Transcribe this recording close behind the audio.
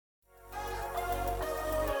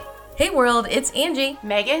Hey world, it's Angie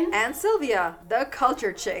Megan and Sylvia, the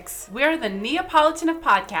Culture Chicks. We're the Neapolitan of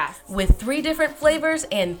podcasts with 3 different flavors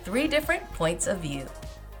and 3 different points of view.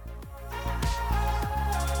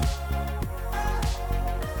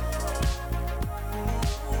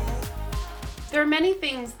 There are many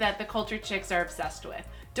things that the Culture Chicks are obsessed with.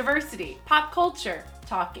 Diversity, pop culture,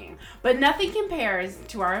 talking. But nothing compares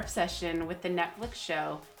to our obsession with the Netflix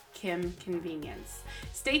show Kim Convenience.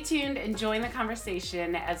 Stay tuned and join the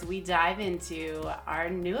conversation as we dive into our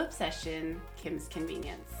new obsession, Kim's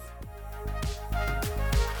Convenience.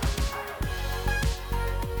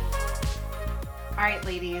 All right,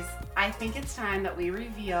 ladies, I think it's time that we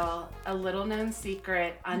reveal a little known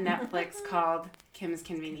secret on Netflix called Kim's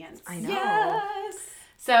Convenience. I know. Yes.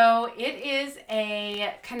 So it is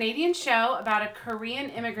a Canadian show about a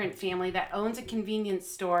Korean immigrant family that owns a convenience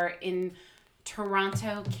store in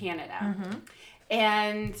Toronto, Canada. Mm-hmm.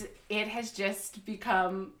 And it has just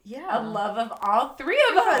become a love of all 3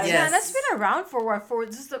 of us. Yes. Yeah, and it's been around for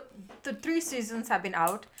just the 3 seasons have been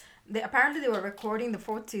out. Apparently they were recording the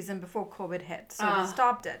 4th season before COVID hit, so they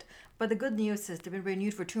stopped it. But the good news is they've been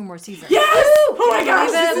renewed for 2 more seasons. Yes! Oh my gosh,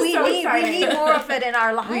 we need more of it in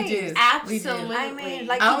our lives. We do. Absolutely. I mean,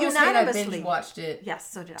 like I unanimously. I binge watched it.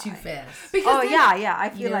 Yes, so did too I. fast. Because I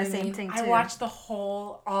feel like same thing too. I watched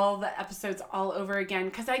all the episodes all over again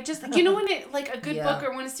because I just, when it, like a good book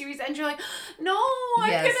or when a series ends, you're like, no, I'm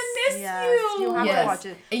going to miss you. You have to watch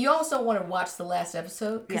it. And you also want to watch the last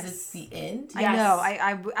episode because it's the end. I know.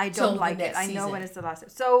 I don't like it. I know when it's the last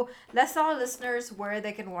episode. So let's tell our listeners where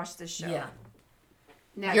they can watch this show. Yeah.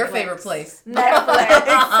 Netflix. Your favorite place.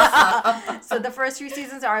 Netflix. So the first 3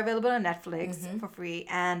 seasons are available on Netflix for free.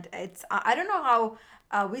 And it's, I don't know how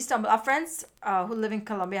we stumbled. Our friends who live in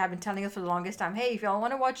Colombia have been telling us for the longest time, hey, if y'all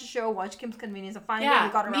want to watch a show, watch Kim's Convenience. And finally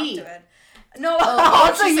we got around to it. No,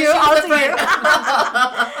 also you. It's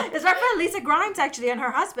my friend Lisa Grimes, actually, and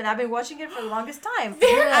her husband. I've been watching it for the longest time.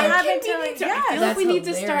 I feel like we need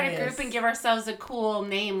to start a group and give ourselves a cool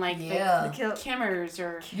name, like the Kimmers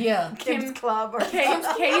or Kim's Club or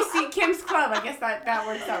Kim's Club. I guess that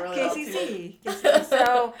works out really well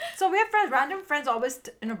too. So we have friends, random friends, always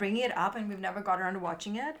bringing it up, and we've never got around to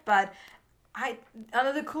watching it, but.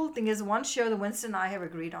 Another cool thing is one show that Winston and I have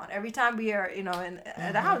agreed on. Every time we are,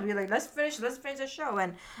 at the house, we're like, let's finish the show,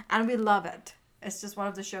 and we love it. It's just one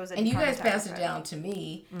of the shows that. And you guys passed it down to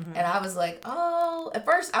me, and I was like, oh. At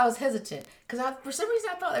first, I was hesitant because for some reason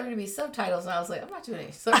I thought there were going to be subtitles, and I was like, I'm not doing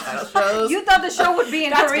any subtitle shows. You thought the show would be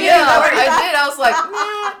in Korean? Yeah, I did. I was like,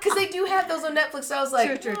 nah, because they do have those on Netflix. So I was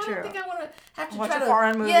like, true. I think I want to have to watch try a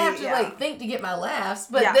foreign movie. Yeah, like think to get my laughs.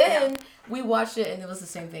 But then we watched it, and it was the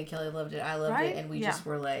same thing. Kelly loved it. I loved it, and we just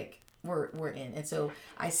were like, we're in. And so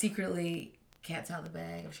I secretly. Cat's out of the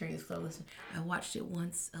bag. I'm sure you still listen. I watched it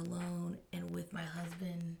once alone and with my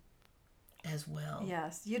husband as well.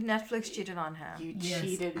 Yes, you Netflix cheated on him. You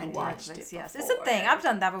cheated and watched it. Yes, it's a thing. I've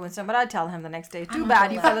done that with Winston, but I tell him the next day. Too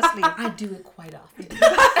bad you fell asleep. I do it quite often.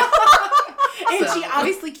 And she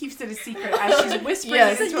obviously keeps it a secret as she's whispering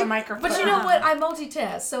into a microphone. But you know what? I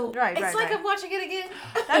multitask, so it's like I'm watching it again.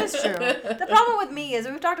 That is true. The problem with me is,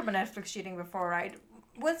 we've talked about Netflix cheating before, right?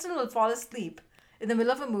 Winston will fall asleep in the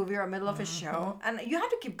middle of a movie or middle of a show, and you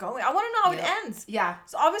have to keep going. I want to know how it ends. Yeah.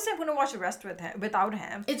 So obviously I'm going to watch the rest without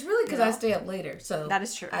him. It's really because I stay up later, so that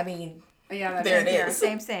is true. I mean, there it is.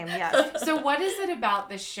 Same. Yeah. So what is it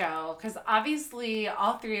about the show? Because obviously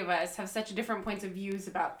all 3 of us have such different points of views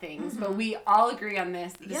about things, but we all agree on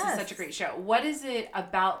this. This is such a great show. What is it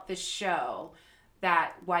about the show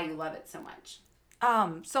why you love it so much?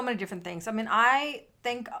 So many different things. I mean, I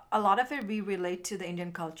think a lot of it we relate to the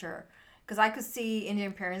Indian culture. Because I could see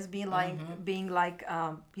Indian parents being like,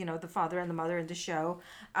 the father and the mother in the show,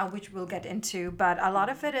 which we'll get into. But a lot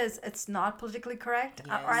of it it's not politically correct.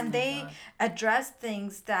 And they address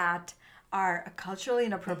things that are culturally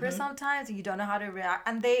inappropriate sometimes. And you don't know how to react.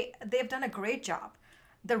 And they've done a great job.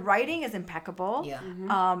 The writing is impeccable.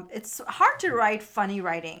 Yeah. It's hard to write funny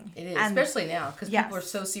writing. It is, especially now, because people are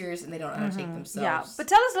so serious and they don't know how to take themselves. Yeah, but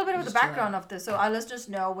tell us a little bit about the background of this, so our listeners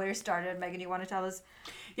know where it started. Megan, you want to tell us?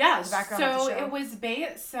 Yeah, the background of the show? It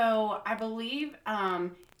was so I believe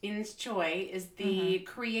In Choi is the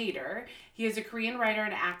creator. He is a Korean writer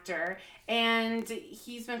and actor, and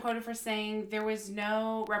he's been quoted for saying there was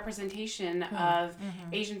no representation of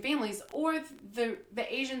Asian families or the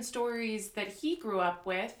Asian stories that he grew up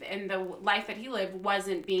with and the life that he lived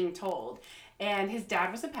wasn't being told. And his dad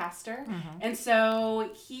was a pastor, and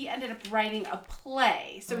so he ended up writing a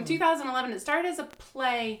play. So in 2011, it started as a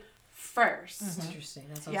play first. Interesting.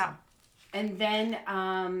 That's awesome. Yeah. And then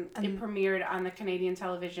it premiered on the Canadian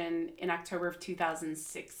television in October of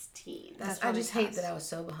 2016. I just hate that I was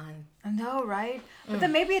so behind. I know, right? But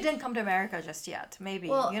then maybe it didn't come to America just yet. Maybe.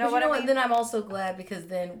 Well, you know what I mean? Then I'm also glad because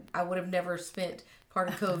then I would have never spent part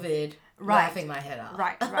of COVID laughing my head off.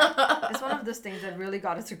 Right. It's one of those things that really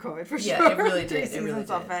got us through COVID for sure. Yeah, it really did. 3 seasons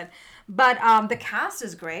of it. But the cast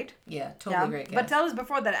is great. Yeah, totally great cast. But tell us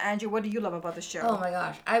before that, Angie, what do you love about the show? Oh my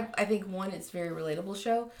gosh. I think one, it's a very relatable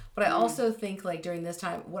show. But I also think like during this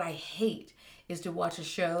time, what I hate is to watch a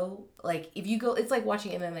show. Like if you go, it's like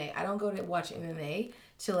watching MMA. I don't go to watch MMA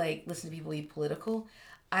to like listen to people be political.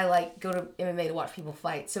 I like go to MMA to watch people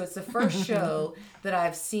fight. So it's the first show that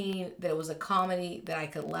I've seen that it was a comedy that I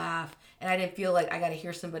could laugh and I didn't feel like I got to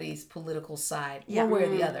hear somebody's political side one way or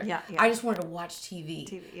the other. Yeah. I just wanted to watch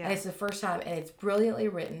TV. And it's the first time and it's brilliantly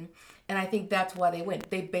written. And I think that's why they win.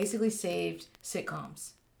 They basically saved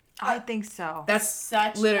sitcoms. I think so. That's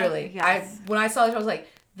such literally. When I saw this, I was like,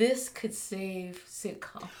 this could save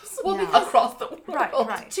sitcoms because across the world.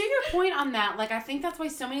 Right. To your point on that, like I think that's why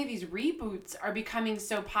so many of these reboots are becoming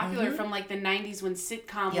so popular from like the 90s when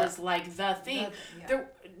sitcom was like the thing.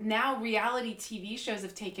 Now reality TV shows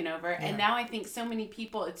have taken over and now I think so many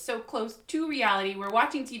people, it's so close to reality, we're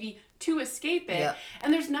watching TV to escape it.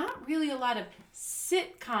 And there's not really a lot of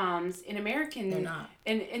sitcoms in American. They're not.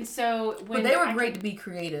 And so when but they were great to be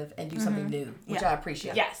creative and do something new, which I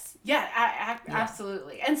appreciate. Yes. Yeah,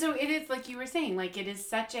 absolutely. And so it is like you were saying, like it is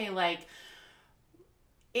such a like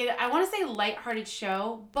I want to say lighthearted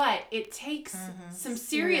show, but it takes some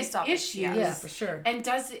serious issues. Yeah, for sure. And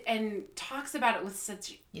talks about it with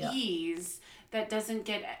such ease that doesn't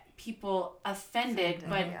get people offended,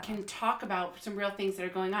 but can talk about some real things that are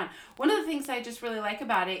going on. One of the things I just really like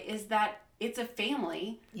about it is that it's a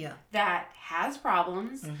family that has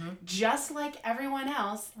problems just like everyone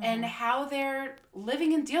else and how they're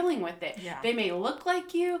living and dealing with it. Yeah. They may look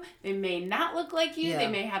like you, they may not look like you, they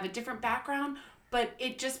may have a different background, but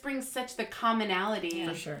it just brings such the commonality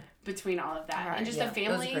between all of that. Right. And just a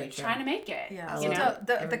family trying to make it. Yeah. You know?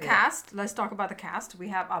 The cast, let's talk about the cast. We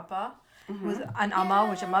have Appa. Who's an Amma,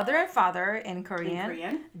 which is a mother and father in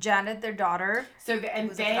Korean. Janet, their daughter. So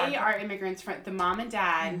they are immigrants from the mom and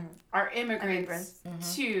dad are immigrants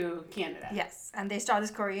to Canada. Yes, and they start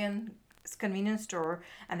this Korean convenience store,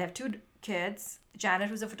 and they have 2 kids. Janet,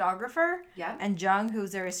 who's a photographer, and Jung,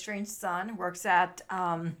 who's their estranged son, works at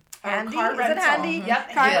Handy. Car is rental. it Handy?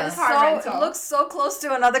 Yep. Car rental. It looks so close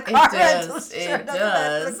to another car rental. It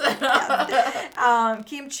does.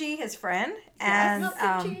 Kimchi, his friend. And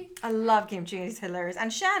I love Kimchi. He's hilarious.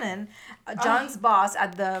 And Shannon, John's boss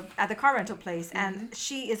at the car rental place, and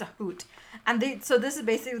she is a hoot. And so this is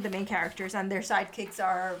basically the main characters, and their sidekicks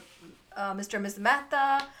are Mr. and Mrs.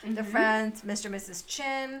 Mehta, the friends, Mr. and Mrs.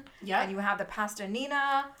 Chin, and you have the pastor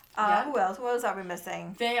Nina. Who else? Who else are we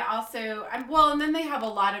missing? They also, and then they have a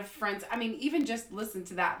lot of friends. I mean, even just listen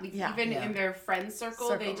to that. Like, even in their friend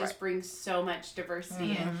circle they just bring so much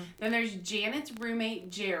diversity in. Then there's Janet's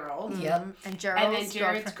roommate, Gerald. And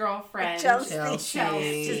Jared's girlfriend, Chelsea.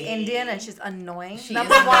 She's Indian and she's annoying. She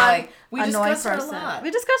Number one, we annoying discuss her person. a lot.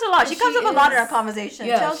 We discuss a lot. She comes up a lot in our conversation.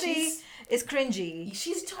 Yeah, Chelsea is cringy.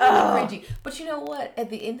 She's totally cringy. But you know what? At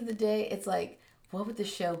the end of the day, it's like, what would the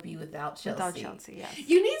show be without Chelsea? Without Chelsea, yes.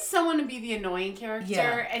 You need someone to be the annoying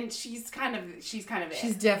character, and she's kind of it. She's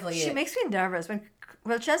definitely She makes me nervous when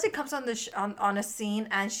Chelsea comes on on a scene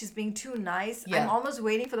and she's being too nice. I'm almost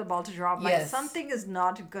waiting for the ball to drop. Like something is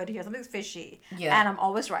not good here. Something's fishy. Yeah. And I'm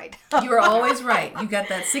always right. You're always right. You got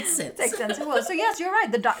that sixth sense. So yes, you're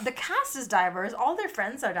right. The cast is diverse. All their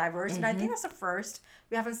friends are diverse, and I think that's the first.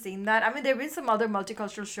 We haven't seen that. I mean, there have been some other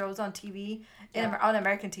multicultural shows on TV, on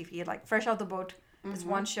American TV, like Fresh Out the Boat is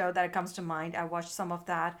one show that comes to mind. I watched some of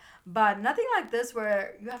that. But nothing like this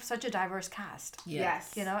where you have such a diverse cast.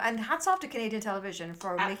 Yes. You know, and hats off to Canadian television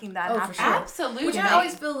for making that happen. For sure. Absolutely. Which I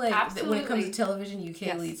always feel like that when it comes to television,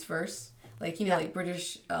 UK leads first. Like, like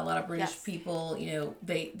British, a lot of British people,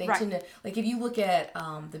 they tend to, like if you look at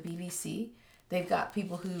the BBC, they've got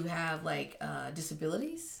people who have like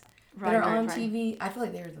disabilities. That are on TV. I feel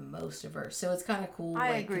like they're the most diverse. So it's kind of cool. I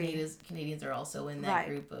agree. Canadians are also in that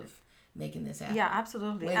group of making this happen. Yeah,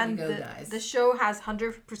 absolutely. Way and to go, guys. The show has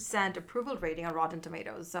 100% approval rating on Rotten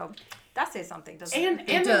Tomatoes. So that says something, doesn't it?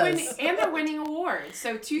 And they're winning awards.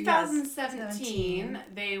 So 2017,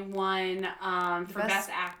 they won for Best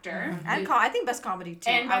Actor. And I think Best Comedy too.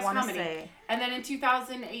 And Best I Comedy. Say. And then in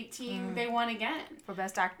 2018, they won again. For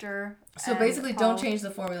Best Actor. So basically, don't change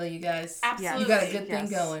the formula, you guys. Absolutely. You got a good thing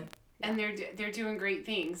going. And they're doing great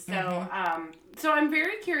things. So so I'm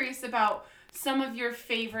very curious about some of your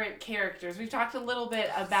favorite characters. We've talked a little bit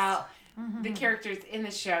about the characters in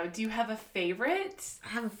the show. Do you have a favorite? I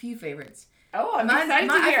have a few favorites. Oh, I'm excited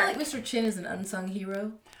to hear. I feel like Mr. Chin is an unsung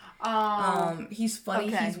hero. He's funny.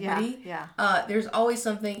 Okay, He's witty. yeah. There's always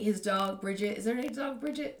something. His dog Bridget. Is there any dog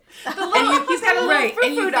Bridget? He's got a little right, frou-frou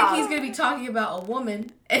and you dog. think he's gonna be talking about a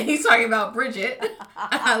woman, and he's talking about Bridget.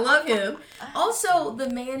 I love him. Also, the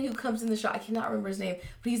man who comes in the shop. I cannot remember his name,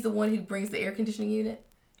 but he's the one who brings the air conditioning unit.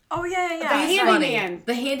 Oh yeah. The He's handyman. funny.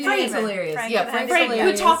 The handyman's hilarious. Frank, yeah, the Frank's Frank, who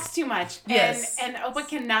hilarious. talks too much. Yes. And Opa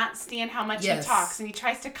cannot stand how much Yes. he talks. And he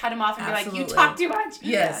tries to cut him off and be like, Absolutely. you talk too much.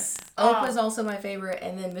 Yes. Oh. Opa's also my favorite,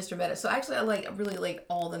 and then Mr. Meta. So actually, I really like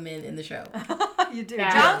all the men in the show. You do.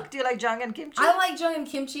 Yeah. Jung? Do you like Jung and Kimchi? I like Jung and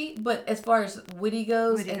Kimchi, but as far as witty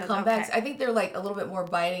goes Witty and goes, comebacks, okay. I think they're like a little bit more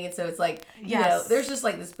biting, and so it's like you know, Yes. there's just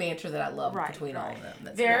like this banter that I love Right, between all right. of them.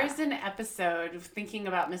 That's There great. is an episode of thinking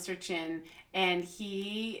about Mr. Chin, and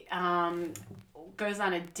he goes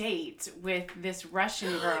on a date with this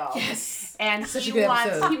Russian girl. Yes. And Such a he good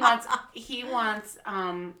wants episode. he wants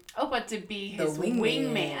Opa to be The his wingman.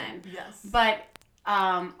 wingman. Yes. But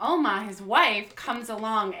Oma, his wife, comes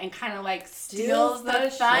along and kind of like steals the the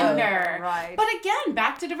thunder. show. Right. But again,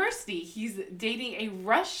 back to diversity. He's dating a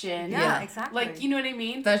Russian. Yeah, Yeah. exactly. Like, you know what I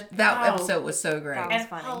mean? That Oh. episode was so great. That was And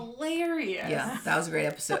funny. hilarious. Yeah, that was a great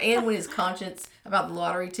episode. And when his conscience about the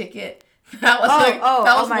lottery ticket, that was oh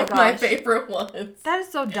my one of my gosh. favorite ones. That is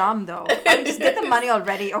so dumb, though. Just get the money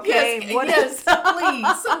already, okay? Yes,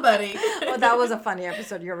 please, somebody. Well, that was a funny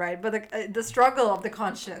episode. You're right, but the struggle of the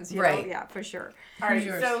conscience, you know, Right. yeah, for sure. All right, Who's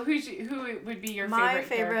yours? so who would be your My favorite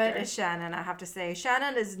favorite character? is Shannon. I have to say,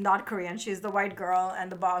 Shannon is not Korean. She's the white girl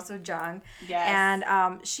and the boss of Jung. Yes.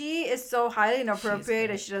 And she is so highly inappropriate great.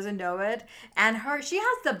 and she doesn't know it. And she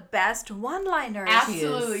has the best one-liners.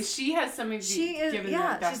 Absolutely. She has some of the She is, given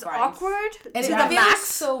yeah, the best she's lines. awkward And to it the feels max.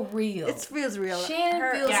 so real. It feels real. Shannon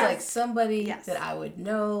Her- feels Yes. like somebody Yes. that I would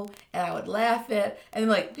know and I would laugh at and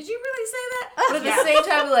like, did you really say that? But at Yeah. the same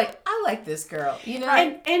time, like, I like this girl, you know?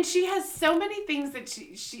 And she has so many things that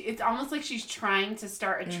she it's almost like she's trying to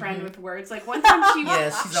start a trend with words. Like one time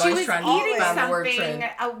Yes, she's she always was trying to eating find the word something.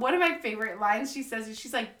 trend. One of my favorite lines she says is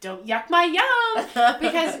she's like, "Don't yuck my yum,"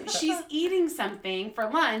 because she's eating something for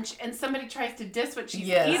lunch and somebody tries to diss what she's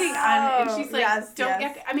Yes. eating on, and she's like, Yes, "Don't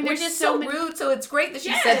yes. yuck." I mean, Which there's is so many, rude, so it's great that she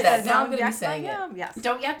Yes. said that. Now I'm Don't going to be yuck saying my it. yum. Yes.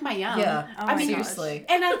 "Don't yuck my yum." Yeah, Oh my seriously.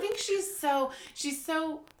 And I think she's so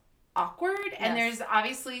awkward, and Yes. there's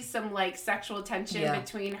obviously some like sexual tension Yeah.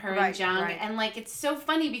 between her Right, and Jung, right. and like it's so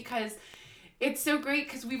funny because it's so great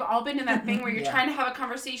because we've all been in that thing where you're Yeah. trying to have a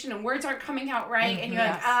conversation and words aren't coming out right, and you're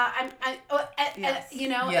Yes. Yes. you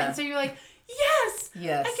know, Yeah. and so you're like, yes,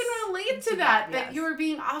 Yes. I can relate to that yes. you were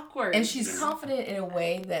being awkward, And she's confident in a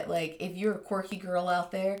way that, like, if you're a quirky girl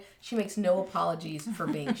out there, she makes no apologies for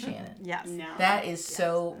being Shannon. Yes. No, That is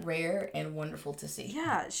so rare and wonderful to see.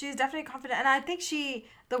 Yeah, she's definitely confident, and I think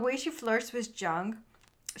the way she flirts with Jung,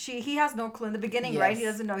 he has no clue in the beginning, right? He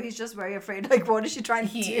Yes. doesn't know. He's just very afraid. Like, what is she trying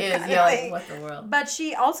to He do? is, kind yeah, of like, thing. what the world? But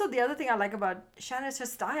she also, the other thing I like about Shannon is her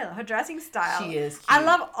style, her dressing style. She is I cute.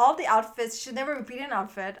 love all the outfits. She never repeated an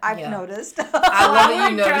outfit. I've Yeah. noticed. I love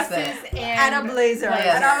that you noticed dresses that. And a blazer.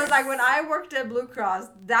 Yes. And I was like, when I worked at Blue Cross,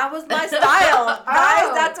 that was my style.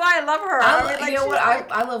 Guys, that's why I love her. I mean, like, you know she's what? like-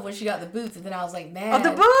 I love when she got the boots, and then I was like, man. Oh,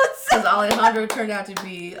 the boots! Because Alejandro turned out to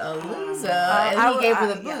be a loser, and I he would- gave her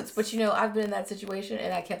the boots. yes. But you know, I've been in that situation,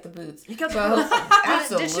 and I kept the boots. You kept So the I boots? hope-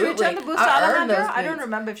 absolutely. Did she return the boots to I earned Alejandro? those I don't boots.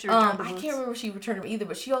 remember if she returned the I boots. can't remember if she returned them either,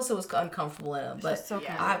 but she also was uncomfortable in them. But She's so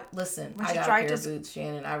Yeah. listen, When I she got a tried pair to of boots,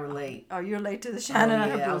 Shannon. I relate. Oh, you're late to the Shannon Oh,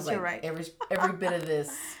 and her yeah, I boots. was You're like, right. Every bit of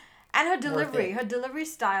this. And her delivery, it. her delivery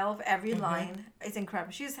style of every line is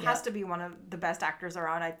incredible. She Yeah. has to be one of the best actors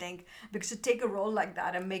around, I think, because to take a role like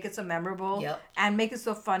that and make it so memorable Yep. and make it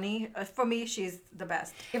so funny, for me, she's the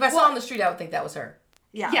best. If I saw her on the street, I would think that was her.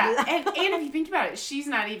 Yeah. Yeah, and if you think about it, she's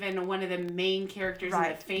not even one of the main characters in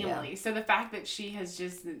Right, the family. So the fact that she has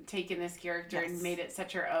just taken this character Yes. and made it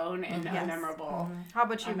such her own and Yes. memorable. How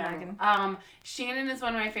about you, Memorable. Megan? Shannon is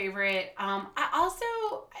one of my favorite.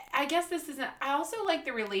 I guess this isn't. I also like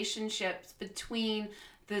the relationships between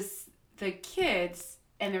the kids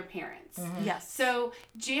and their parents. Yes. So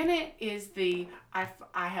Janet is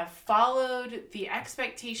I have followed the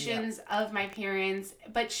expectations of my parents,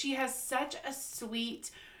 but she has such a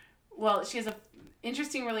sweet, she has a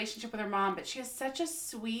interesting relationship with her mom, but she has such a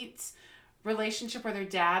sweet relationship with her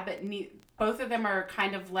dad, but both of them are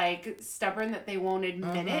kind of like stubborn that they won't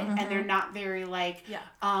admit it, and they're not very like, Yeah.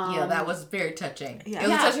 Yeah, that was very touching. Yeah. It was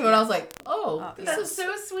Yeah. touching when I was like, oh, this that's is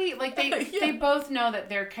so sweet. Like they Yeah. they both know that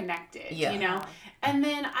they're connected, Yeah. you know? And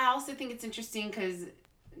then I also think it's interesting because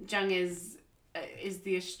Jung is is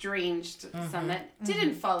the estranged son that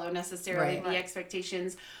didn't follow necessarily the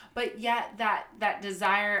expectations, but yet that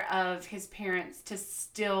desire of his parents to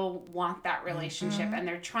still want that relationship, and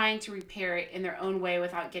they're trying to repair it in their own way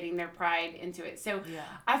without getting their pride into it. So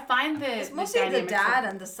I find it's mostly the dad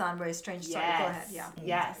and the son very strange story. Go ahead.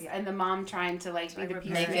 Yes. And the mom trying to like be the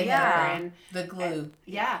peacemaker and the glue.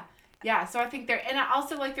 Yeah, so I think and I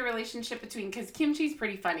also like the relationship between, because Kimchi's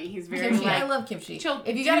pretty funny. He's very Kimchi. I love Kimchi.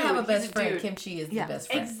 If you gotta have a best friend, Kimchi is the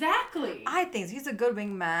best friend. Exactly. I think he's a good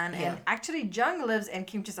wingman, and actually Jung lives in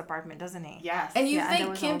Kimchi's apartment, doesn't he? Yes. And you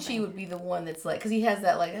think Kimchi would be the one that's like, because he has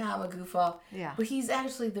that like, I'm a goof off. Yeah. But he's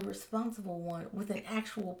actually the responsible one with an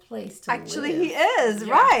actual place to live. He is,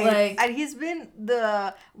 right. Like, and he's been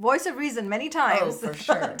the voice of reason many times. Oh, for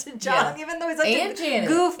sure. To Jung, even though he's such a Janet.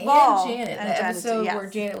 goofball. And Janet. That episode where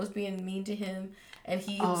Janet was being mean to him and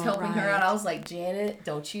he was helping her out. I was like, Janet,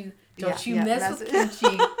 don't you mess with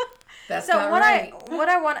Kimchi. That's so not what right.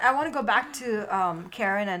 I want to go back to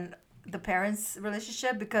Karen and the parents'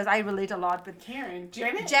 relationship, because I relate a lot with Janet.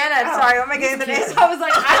 Sorry, am I getting the names? I was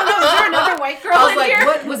like, I don't know, is there another white girl in here?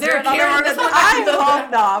 What was there a Karen on this one? I hope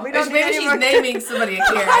not. We don't maybe she's naming somebody a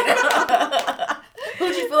Karen.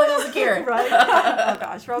 Who'd you feel like was a Karen? Right. Oh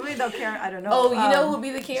gosh, probably the Karen. I don't know. Oh, you know who would be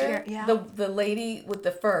the Karen? Yeah. The lady with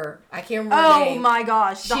the fur. I can't remember her name. Oh my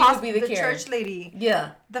gosh, She would be the Karen. church lady.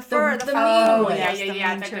 Yeah. The fur. The fur. mean one.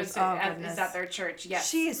 Yeah. That goes is at their church. Yes.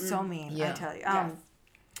 She is so mean. I tell you. Yes.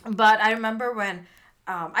 But I remember when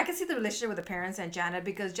I can see the relationship with the parents and Janet,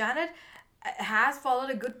 because Janet has followed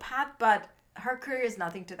a good path, but her career is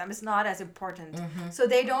nothing to them. It's not as important. So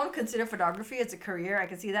they don't consider photography as a career. I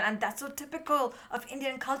can see that. And that's so typical of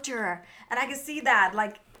Indian culture. And I can see that.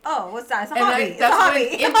 Like, oh, what's that? It's a hobby. It's a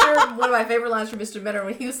hobby. One of my favorite lines from Mr. Meadow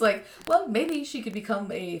when he was like, well, maybe she could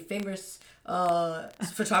become a famous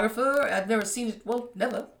photographer. I've never seen it. Well,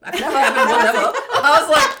 never. I've never. I was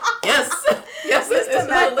like, yes. Yes, this is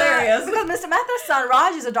hilarious. Because Mr. Mehta's son,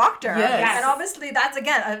 Raj, is a doctor. Yes. And obviously that's,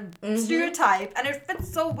 again, a stereotype. And it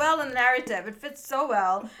fits so well in the narrative. It fits so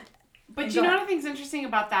well. But you know what I think is interesting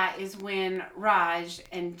about that is when Raj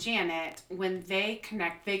and Janet, when they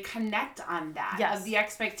connect on that. Of the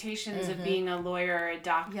expectations of being a lawyer or a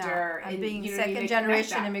doctor. And being second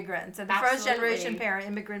generation immigrants. And the first generation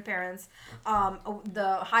immigrant parents,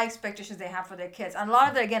 the high expectations they have for their kids. And a lot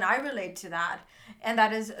of that, again, I relate to that. And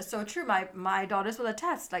that is so true. My daughters will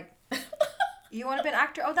attest. Like, you want to be an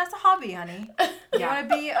actor? Oh, that's a hobby, honey. You want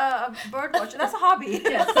to be a bird watcher? That's a hobby.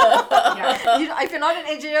 Yes. If you're not an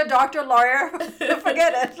engineer, doctor, lawyer,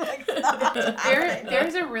 forget it. Like,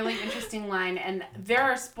 there's a really interesting line, and there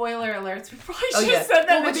are spoiler alerts. We probably should have said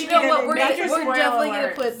that. But you know what? We're definitely going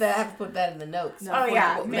to put that in the notes. Oh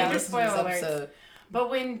yeah, major spoiler alerts.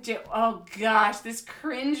 But when this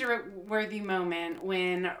cringe-worthy moment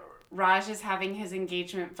when Raj is having his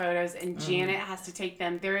engagement photos and Janet has to take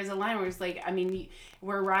them. There is a line where it's like,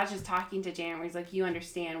 where Raj is talking to Janet where he's like, you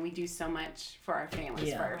understand, we do so much for our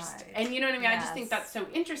families first. Right. And you know what I mean? Yes. I just think that's so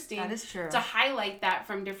interesting. That is true. To highlight that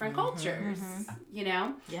from different cultures, you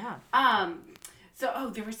know? Yeah. So,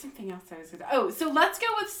 there was something else I was going to... so let's go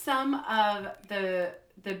with some of the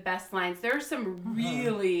best lines. There are some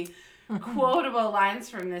really... quotable lines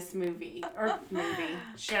from this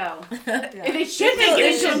show. It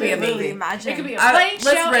should be a movie. Imagine. It could be a play show.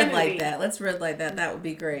 Let's red light that. That would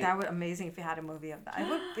be great. That would be amazing if you had a movie of that. It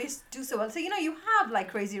would do so well. So you have like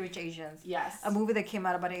Crazy Rich Asians. Yes. A movie that came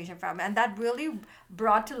out about an Asian family, and that really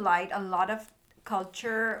brought to light a lot of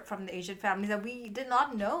culture from the Asian families that we did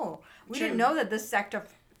not know. We didn't know that this sect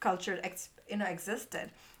of culture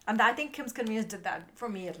existed, and I think Kim's Convenience did that for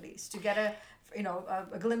me at least, to get a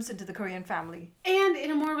glimpse into the Korean family. And in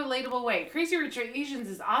a more relatable way. Crazy Rich Asians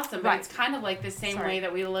is awesome, but it's kind of like the same way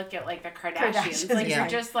that we look at like the Kardashians. Like you're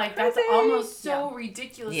just like, that's almost so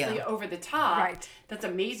ridiculously over the top. Right. That's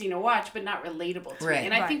amazing to watch, but not relatable to me.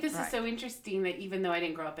 And I think this is so interesting that even though I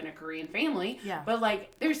didn't grow up in a Korean family, but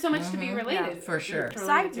like there's so much to be related. Yeah, for sure.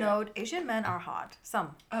 Side note, Asian men are hot.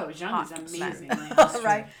 Some. Oh, Jung is amazing.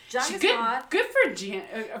 Right. Jung is hot. Good for Jan.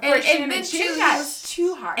 And he was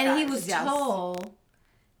too hot. And he was tall.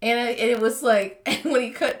 And it was like, when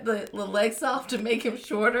he cut the legs off to make him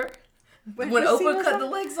shorter, when Oprah cut the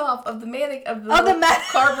legs off of the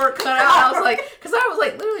cardboard cutout, I was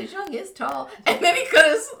like, literally, Jung is tall. And then he cut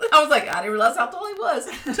I was like, I didn't realize how tall he was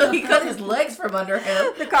until he cut his legs from under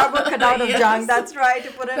him. The cardboard cutout of Jung, that's right,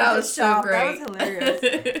 to put it in the shop. Great. That was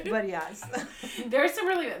hilarious. But yes. There's some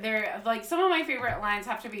some of my favorite lines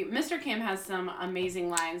have to be, Mr. Kim has some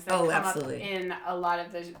amazing lines that come up in a lot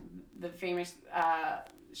of the famous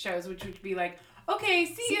shows, which would be like, okay,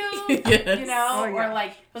 see you, Yes. you know, Oh, yeah. or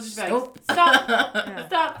like he'll just be like,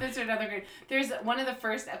 stop, this or another grade. There's one of the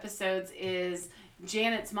first episodes is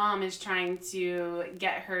Janet's mom is trying to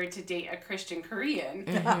get her to date a Christian Korean,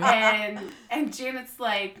 and Janet's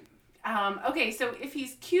like, okay, so if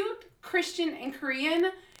he's cute, Christian, and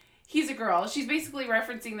Korean, he's a girl. She's basically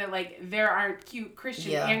referencing that, like, there aren't cute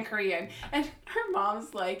Christian and Korean. And her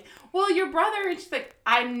mom's like, well, your brother. And she's like,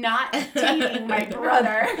 I'm not dating my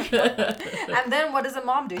brother. And then what does the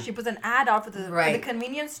mom do? She puts an ad out for the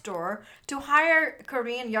convenience store to hire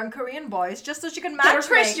young Korean boys just so she can match That are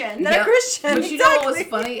Christian. That are Christian. But you know what was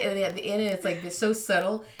funny? And at the end, it's like, it's so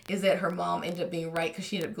subtle, is that her mom ended up being right because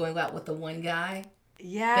she ended up going out with the one guy.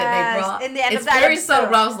 Yes. That they brought. In the end it's of that very episode. subtle,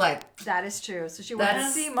 but I was like, that is true. So she wanted to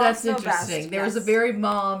see mom's that's know interesting. best. There was a very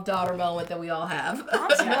mom-daughter moment that we all have.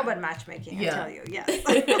 Moms know about matchmaking, I tell you.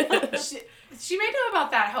 Yes. She may know about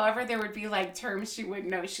that. However, there would be like terms she wouldn't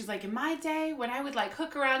know. She's like, in my day, when I would like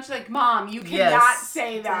hook around, she's like, Mom, you cannot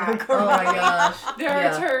say that. Oh my gosh. There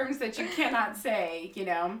are terms that you cannot say, you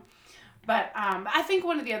know. But I think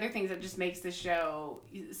one of the other things that just makes the show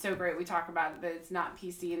so great, we talk about it, that it's not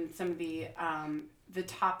PC, and some of the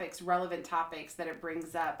topics, relevant topics that it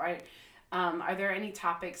brings up. Are there any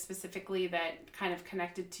topics specifically that kind of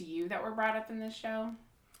connected to you that were brought up in this show?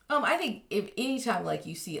 I think if anytime like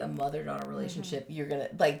you see a mother-daughter relationship, you're gonna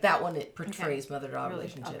like that one. It portrays mother-daughter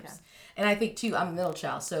relationships, okay. and I think too, I'm a middle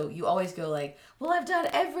child, so you always go like, "Well, I've done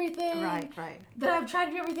everything, Right. That I've tried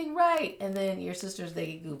to do everything right," and then your sisters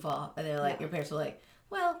they goof off, and they're like, your parents are like,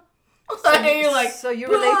 "Well," and you're like, so you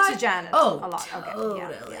relate to Janet a lot. Totally,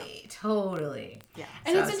 Okay. totally. Yeah.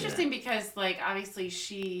 And So it's interesting because, like,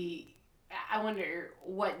 obviously I wonder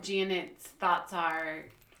what Janet's thoughts are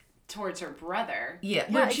towards her brother. Yeah,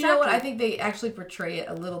 but you know what? I think they actually portray it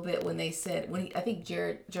a little bit when they said, I think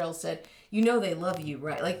Gerald said, you know they love you,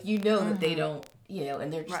 right? Like, you know that they don't, you know,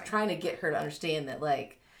 and they're just trying to get her to understand that,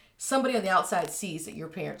 like, somebody on the outside sees that your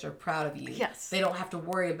parents are proud of you. Yes. They don't have to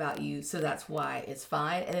worry about you, so that's why it's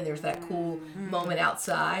fine. And then there's that cool moment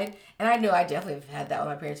outside. And I know I definitely have had that when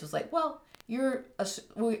my parents was like, well,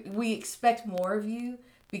 we expect more of you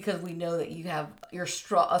because we know that you're a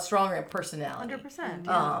stronger personality. 100%.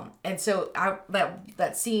 Yeah. And so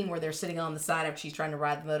that scene where they're sitting on the side after she's trying to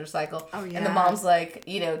ride the motorcycle, and the yeah. mom's like,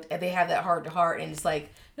 you know, they have that heart to heart, and it's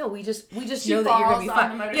like, no, we just know that you're falls gonna be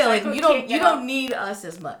on fine. the Yeah, like motorcycle, you don't need us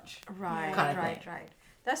as much. Right. Kind of thing.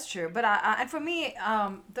 That's true. But and for me,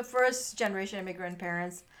 the first generation immigrant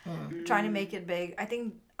parents trying to make it big, I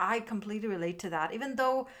think I completely relate to that. Even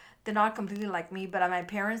though they're not completely like me, but my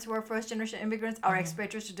parents were first generation immigrants, our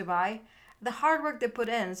expatriates to Dubai, the hard work they put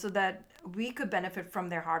in so that we could benefit from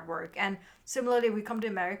their hard work. And similarly, we come to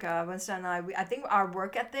America, Winston and I think our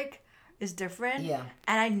work ethic is different. Yeah.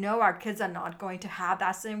 And I know our kids are not going to have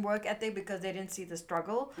that same work ethic because they didn't see the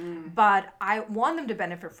struggle. But I want them to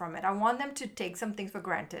benefit from it. I want them to take some things for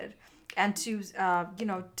granted and to,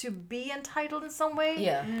 to be entitled in some way.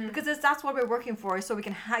 Yeah. Because that's what we're working for, so we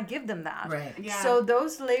can give them that. Right. Yeah. So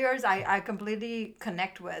those layers I completely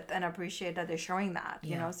connect with and appreciate that they're showing that,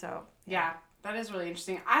 you know, so. Yeah, that is really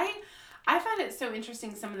interesting. I found it so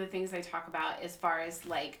interesting, some of the things they talk about as far as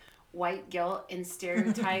like white guilt and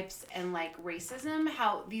stereotypes and like racism,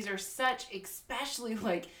 how these are such, especially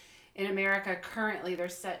like in America currently,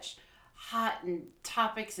 there's such hot and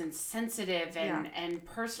topics and sensitive and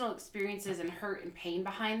personal experiences and hurt and pain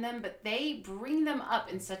behind them, but they bring them up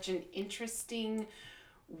in such an interesting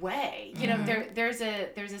way. You know, there's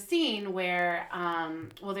a scene where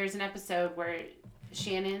there's an episode where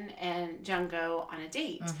Shannon and Jung go on a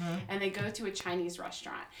date and they go to a Chinese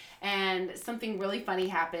restaurant and something really funny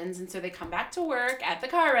happens, and so they come back to work at the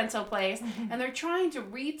car rental place and they're trying to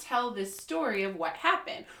retell this story of what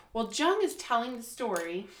happened. Well, Jung is telling the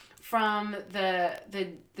story from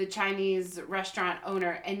the Chinese restaurant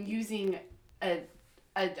owner and using a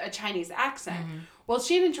Chinese accent. Well,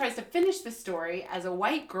 Shannon tries to finish the story as a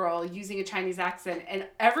white girl using a Chinese accent, and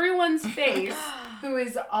everyone's face, who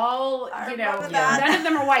is all, none of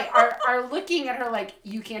them are white, are looking at her like,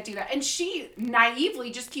 you can't do that. And she naively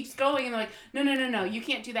just keeps going, and they're like, no, you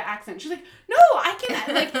can't do that accent. She's like, no, I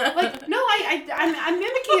can, no, I'm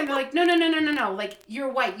mimicking. And they're like, no, like, you're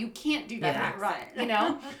white, you can't do that accent, right. you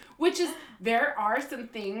know? Which is, there are some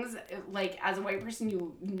things, like, as a white person,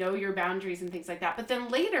 you know your boundaries and things like that. But then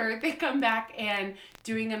later, they come back and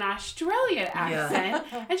doing an Australian accent.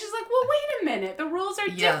 And she's like, well, wait a minute. The rules are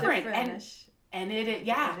different. And it.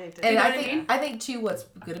 And I think, too, what's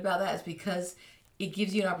good about that is because it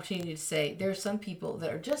gives you an opportunity to say, there are some people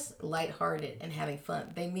that are just lighthearted and having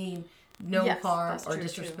fun. They mean no Yes, harm that's or true,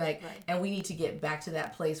 disrespect. too. Right. And we need to get back to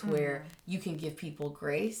that place where you can give people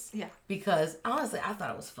grace. Yeah. Because honestly, I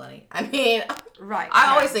thought it was funny. I mean, Right.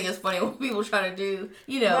 I always think it's funny when people try to do,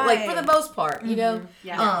 like for the most part, you know,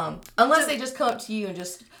 unless they just come up to you and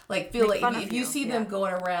just like feel like if you see them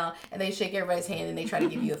going around and they shake everybody's hand and they try to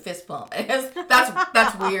give you a fist bump,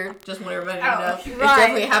 that's weird. Just want everybody to know. It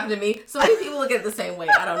definitely happened to me. So many people look at it the same way.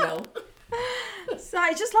 I don't know. So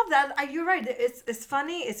I just love that. You're right. It's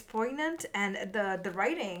funny. It's poignant, and the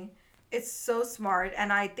writing, it's so smart.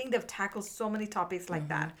 And I think they've tackled so many topics like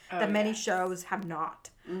that many shows have not.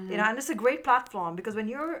 You know, and it's a great platform because when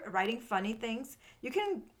you're writing funny things,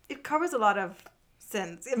 it covers a lot of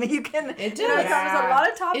sins. I mean, it covers a lot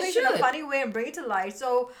of topics in a funny way and bring it to light.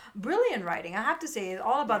 So brilliant writing. I have to say, it's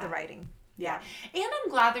all about the writing. Yeah. And I'm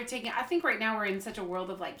glad they're taking, I think right now we're in such a world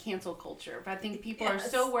of like cancel culture, but I think people are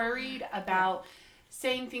so worried about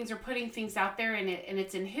saying things or putting things out there and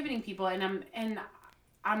it's inhibiting people. And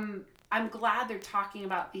I'm glad they're talking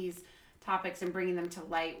about these topics and bringing them to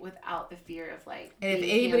light without the fear of like. And if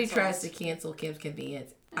anybody tries to cancel Kim's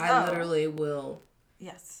Convenience, I literally will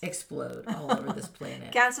explode all over this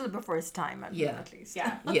planet. Cancel it before it's time, at least.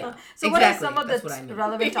 Yeah. Yeah. So what are some of the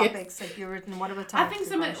relevant topics that you've written? What are the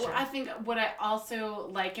topics? I think what I also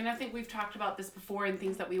like, and I think we've talked about this before and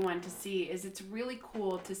things that we want to see, is it's really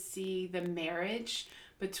cool to see the marriage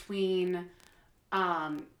between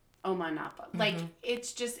Oma and Appa. Like,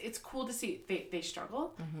 it's cool to see they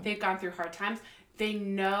struggle. They've gone through hard times. They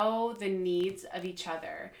know the needs of each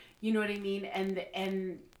other. You know what I mean?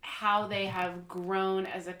 And how they have grown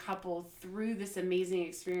as a couple through this amazing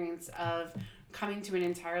experience of coming to an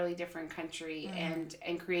entirely different country and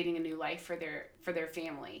creating a new life for their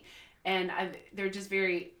family. And they're just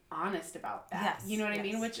very honest about that. Yes, you know what I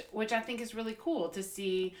mean? Which I think is really cool to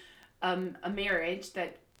see a marriage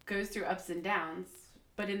that goes through ups and downs,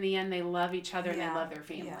 but in the end they love each other and they love their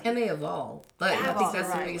family. And they evolve. Like, I think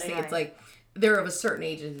that's the biggest thing. It's like they're of a certain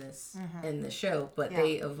age in the show, but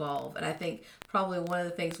they evolve. And I think probably one of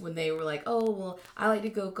the things when they were like, oh, well, I like to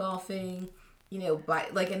go golfing,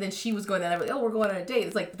 and then she was going that, like, oh, we're going on a date.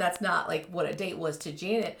 It's like, that's not like what a date was to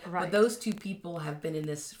Janet. Right. But those two people have been in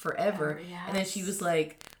this forever. And then she was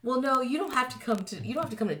like, well, no, you don't have to come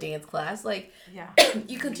to dance class. Like,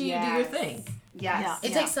 you continue to do your thing. Yes.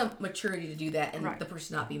 It takes some maturity to do that and the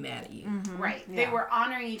person not be mad at you. Right. They were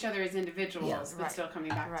honoring each other as individuals, but still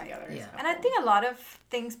coming back together. Yeah. And I think a lot of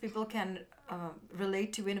things people can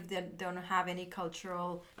relate to even if they don't have any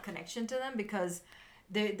cultural connection to them, because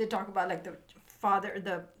they talk about like the father,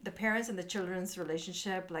 the parents and the children's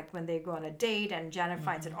relationship, like when they go on a date and Janet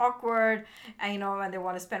finds it awkward, and and they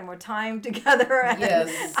want to spend more time together, and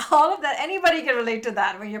all of that. Anybody can relate to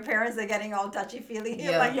that when your parents are getting all touchy-feely.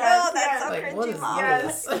 You're like, oh, that's so cringy, Mom.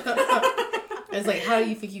 It's like, how do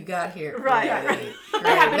you think you got here? Right. It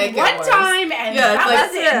happened one time, and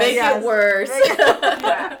that's it. Make it worse.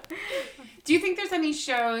 Do you think there's any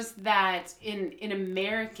shows that in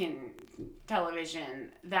American television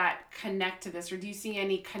that connect to this, or do you see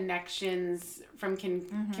any connections from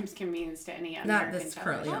Kim's Convenience to any American Not that's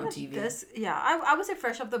television? currently on TV. I would say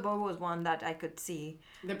Fresh Off the Boat was one that I could see.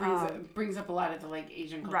 That brings up a lot of the like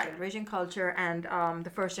Asian culture. Right, Asian culture and the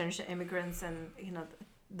first generation immigrants and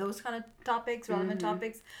those kind of topics, relevant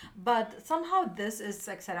topics. But somehow this is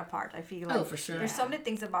like set apart. I feel like oh, for sure. There's so many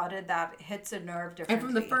things about it that hits a nerve differently. And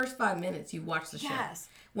from the first 5 minutes you watch the show. Yes.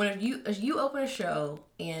 When you open a show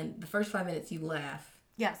and the first 5 minutes you laugh.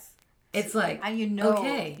 Yes. It's like, and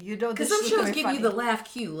okay. Because some shows give funny. you the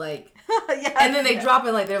laugh cue, like, and then they drop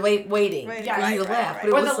it like they're waiting for you to laugh.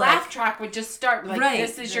 But or the laugh track would just start like,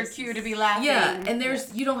 this is your cue to be laughing. Yeah, and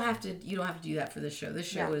you don't have to do that for this show. This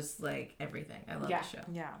show is like everything. I love the show.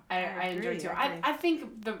 Yeah, I enjoy it too. I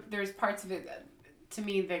think there's parts of it to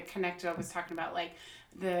me that connected. I was talking about like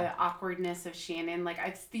the awkwardness of Shannon. Like,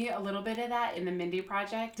 I see a little bit of that in the Mindy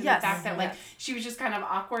Project. And the fact that, like, she was just kind of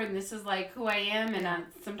awkward and this is, like, who I am. And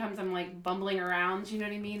sometimes I'm, like, bumbling around, you know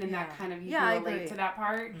what I mean? And that kind of, you can relate to that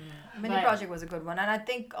part. Mindy Project was a good one. And I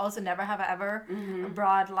think also Never Have I Ever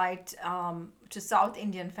brought light to South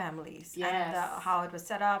Indian families. And how it was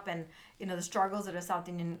set up and, the struggles that a South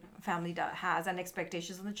Indian family has and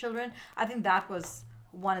expectations on the children. I think that was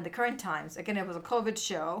one in the current times. Again, it was a COVID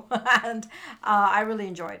show, and I really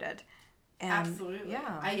enjoyed it. And, absolutely.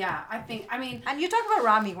 Yeah. I think. I mean, and you talked about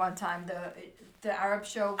Rami one time, the Arab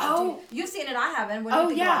show. Oh, you've seen it. I haven't. What do you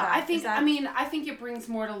think about that? I think it brings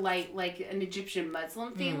more to light like an Egyptian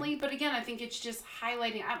Muslim family. But again, I think it's just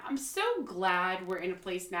highlighting. I'm so glad we're in a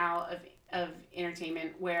place now of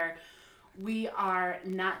entertainment where we are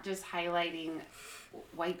not just highlighting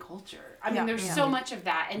white culture. I mean, there's so much of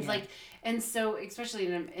that, and like, and so especially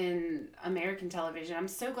in American television, I'm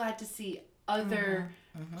so glad to see other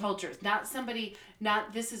cultures.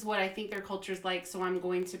 Not this is what I think their culture's like, so I'm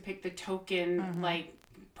going to pick the token like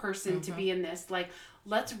person to be in this. Like,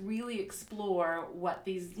 let's really explore what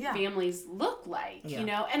these families look like, you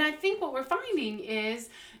know? And I think what we're finding is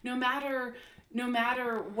no matter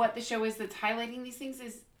what the show is that's highlighting these things,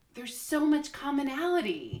 is there's so much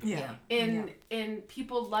commonality in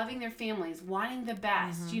people loving their families, wanting the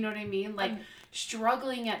best, you know what I mean? Like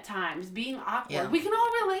struggling at times, being awkward. Yeah. We can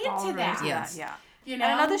all relate to that. Yes. Yeah. You know?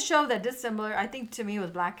 And another show that did similar, I think to me,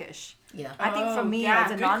 was Blackish. Yeah. I think for me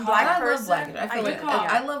as a non-black person, I love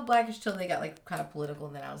Blackish. I love Blackish till they got like kind of political,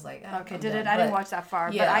 and then I was like, okay, I didn't watch that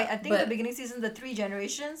far, but I think the beginning season, the 3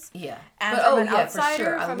 generations. Yeah. And from an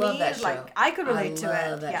outsider, for me, like I could relate to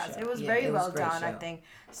it. Yes, it was very well done. I think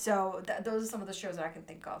so. Those are some of the shows that I can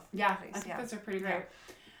think of. Yeah, I think those are pretty great.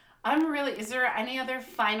 Is there any other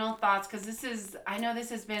final thoughts? Because I know this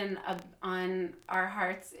has been on our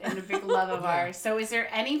hearts and a big love of ours. So is there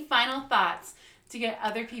any final thoughts to get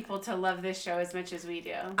other people to love this show as much as we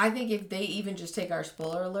do? I think if they even just take our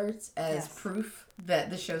spoiler alerts as proof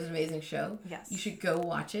that the show's an amazing show, you should go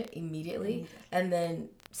watch it immediately and then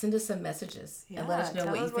send us some messages and let us know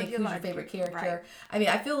what you think. Who's your favorite character? Right. I mean,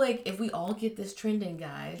 I feel like if we all get this trending,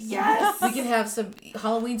 guys, we can have some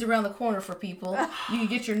Halloween's around the corner for people. You can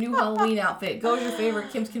get your new Halloween outfit. Go to your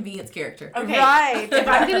favorite Kim's Convenience character. Okay. Right. If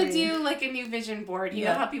I'm going to do like a new vision board, you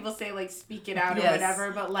know how people say like speak it out or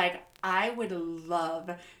whatever, but like I would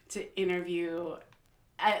love to interview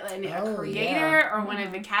a creator or one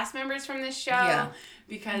of the cast members from this show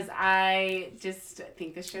because I just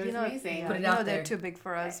think the show is amazing. Put it out there. They're too big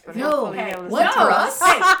for us. But what for us?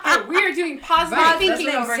 Hey, we are doing positive thinking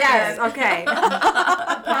over here. Okay.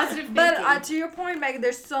 Positive thinking. But to your point, Meg,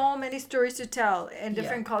 there's so many stories to tell in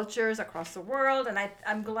different cultures across the world, and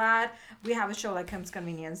I'm glad we have a show like Kim's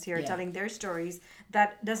Convenience here telling their stories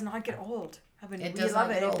that does not get old. I mean, we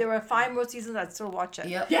love it. If there were 5 more seasons, I'd still watch it.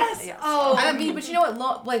 Yes. Yeah. Oh, I mean, but you know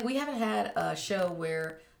what? Like, we haven't had a show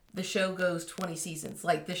where the show goes 20 seasons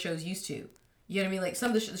like the shows used to. You know what I mean? Like,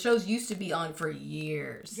 some of the shows used to be on for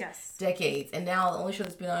years. Yes. Decades. And now the only show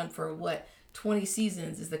that's been on for, 20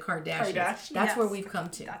 seasons is the Kardashians. That's where we've come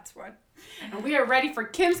to. That's what. And we are ready for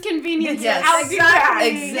Kim's Convenience. Yes,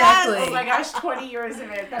 exactly. Oh my gosh, 20 years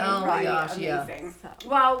of it. That is really amazing. Yeah.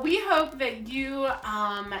 Well, we hope that you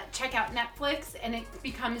check out Netflix and it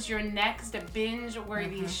becomes your next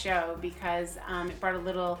binge-worthy show because it brought a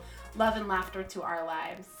little love and laughter to our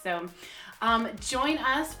lives. So join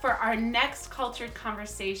us for our next Cultured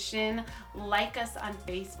Conversation. Like us on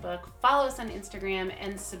Facebook, follow us on Instagram,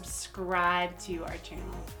 and subscribe to our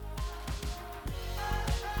channel.